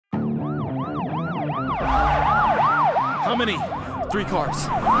How many? 3 cars.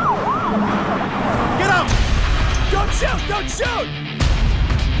 Get out! Don't shoot! Don't shoot!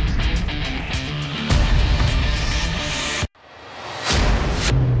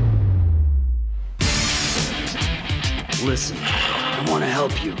 Listen, I want to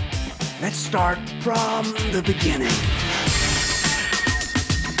help you. Let's start from the beginning.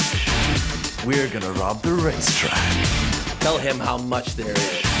 We're gonna rob the racetrack. Tell him how much there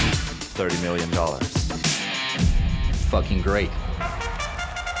is. $30 million. Fucking great.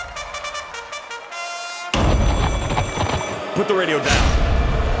 Put the radio down.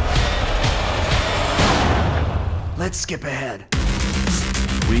 Let's skip ahead.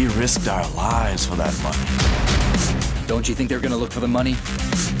 We risked our lives for that money. Don't you think they're gonna look for the money?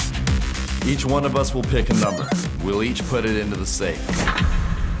 Each one of us will pick a number. We'll each put it into the safe.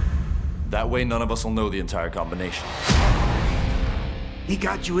 That way none of us will know the entire combination. He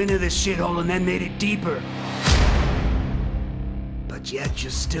got you into this shithole and then made it deeper. But yet you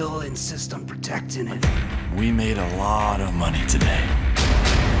still insist on protecting it. We made a lot of money today.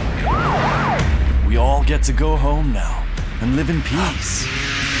 We all get to go home now and live in peace.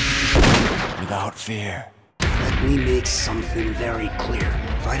 Without fear. Let me make something very clear.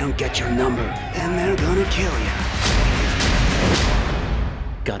 If I don't get your number, then they're gonna kill you.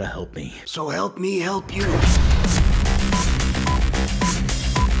 Gotta help me. So help me help you.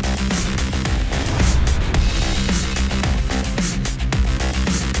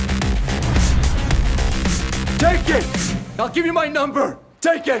 Take it! I'll give you my number!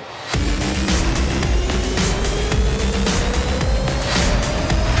 Take it!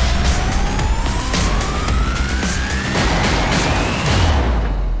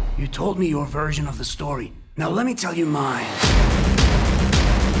 You told me your version of the story. Now let me tell you mine.